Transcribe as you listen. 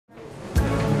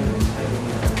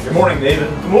Good morning, David.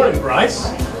 Good morning, Bryce.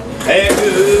 Hey,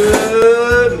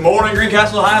 good morning,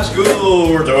 Greencastle High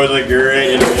School. It's always a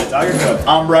great day to talk about.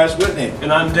 I'm Bryce Whitney.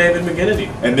 And I'm David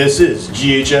McGinnity. And this is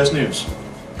GHS News.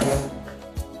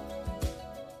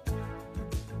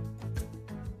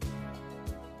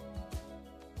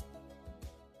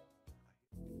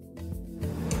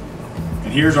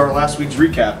 And here's our last week's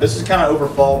recap. This is kind of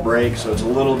over fall break, so it's a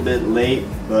little bit late,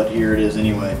 but here it is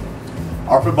anyway.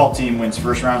 Our football team wins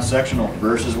first round sectional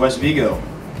versus West Vigo,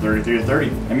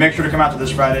 33-30. And make sure to come out to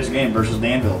this Friday's game versus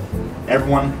Danville.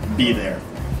 Everyone be there.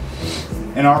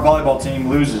 And our volleyball team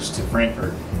loses to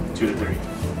Frankfurt, 2-3.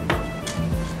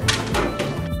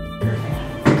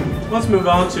 Let's move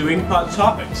on to Inkpot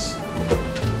topics.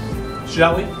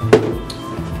 Shall we?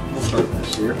 We'll start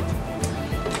this here.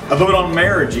 A vote on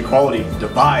marriage equality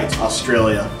divides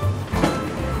Australia.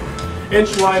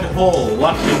 Inch-wide hole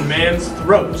locked in man's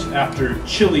throat after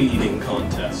chili eating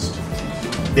contest.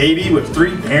 Baby with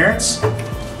 3 parents?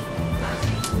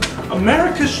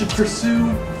 America should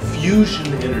pursue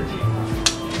fusion energy.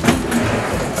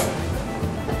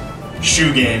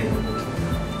 Shoe game.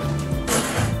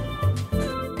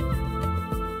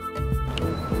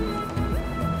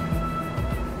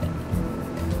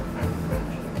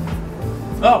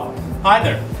 Oh, hi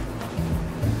there.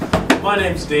 My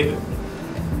name's David,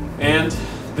 and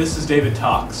this is David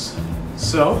Talks.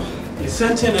 So, you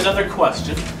sent in another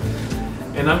question,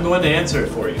 and I'm going to answer it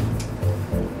for you.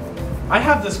 I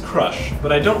have this crush,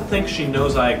 but I don't think she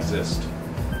knows I exist.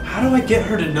 How do I get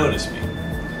her to notice me?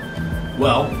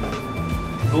 Well,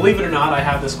 believe it or not, I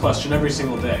have this question every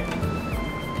single day.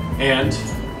 And,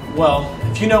 well,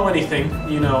 if you know anything,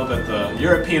 you know that the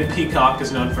European peacock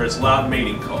is known for its loud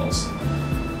mating calls.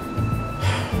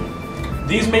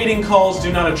 These mating calls do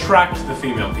not attract the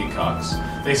female peacocks.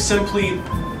 They simply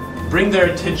bring their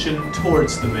attention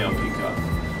towards the male peacock.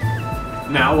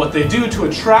 Now, what they do to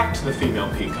attract the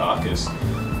female peacock is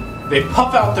they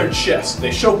puff out their chest, they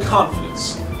show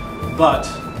confidence, but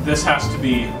this has to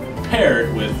be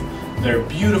paired with their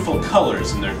beautiful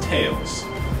colors in their tails.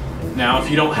 Now, if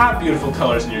you don't have beautiful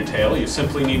colors in your tail, you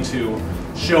simply need to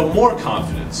show more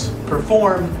confidence,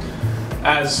 perform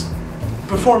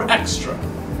extra.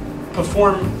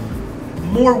 Perform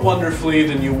more wonderfully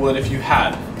than you would if you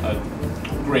had a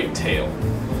great tail.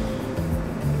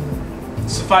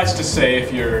 Suffice to say,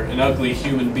 if you're an ugly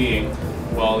human being,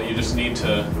 well, you just need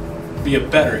to be a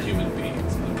better human being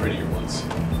than the prettier ones.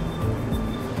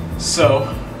 So,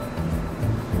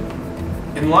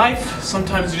 in life,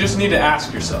 sometimes you just need to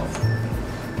ask yourself,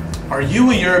 are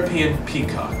you a European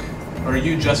peacock, or are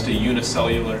you just a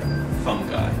unicellular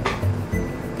fungi?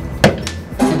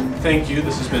 Thank you.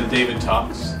 This has been David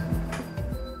Talks.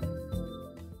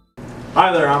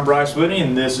 Hi there, I'm Bryce Whitney,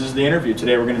 and this is the interview.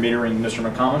 Today we're going to be interviewing Mr.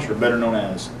 McComish, or better known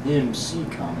as MC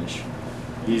Comish.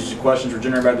 These questions were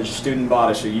generated by the student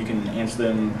body, so you can answer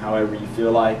them however you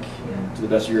feel like, and to the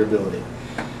best of your ability.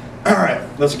 Alright,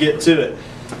 let's get to it.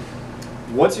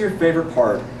 What's your favorite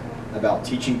part about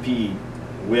teaching PE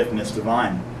with Miss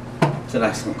Devine? It's an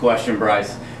excellent question,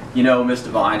 Bryce. You know, Miss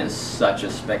Devine is such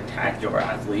a spectacular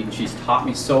athlete, and she's taught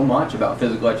me so much about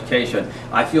physical education.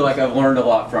 I feel like I've learned a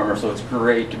lot from her, so it's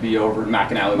great to be over at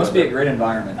McAnally. It must be a great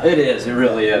environment. It is, it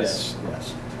really is.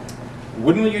 Yes.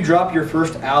 When will you drop your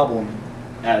first album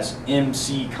as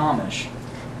MC Comish?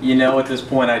 You know, at this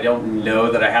point, I don't know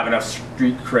that I have enough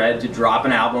street cred to drop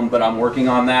an album, but I'm working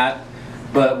on that.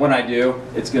 But when I do,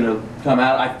 it's going to come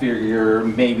out, I figure,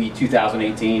 maybe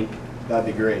 2018. That'd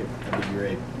be great. That'd be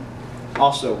great.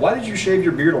 Also, why did you shave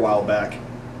your beard a while back?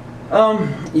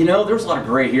 You know, there was a lot of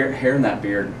gray hair in that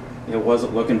beard. It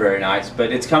wasn't looking very nice,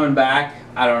 but it's coming back.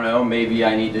 I don't know, maybe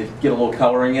I need to get a little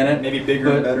coloring in it. Maybe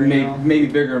bigger and better, maybe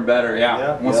bigger and better,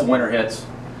 yeah, once the winter hits.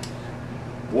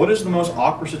 What is the most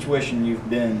awkward situation you've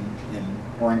been in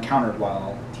or encountered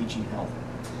while teaching health?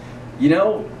 You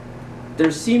know,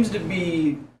 there seems to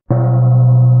be...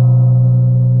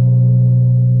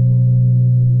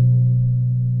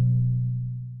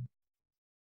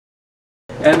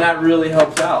 And that really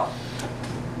helps out.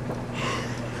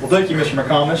 Well, thank you, Mr.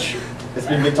 McComish. It's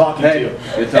been good talking to you.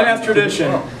 Good talking and as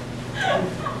tradition,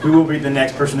 who will be the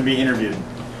next person to be interviewed?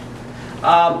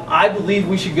 I believe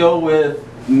we should go with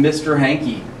Mr.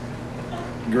 Hankey.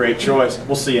 Great choice.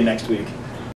 We'll see you next week.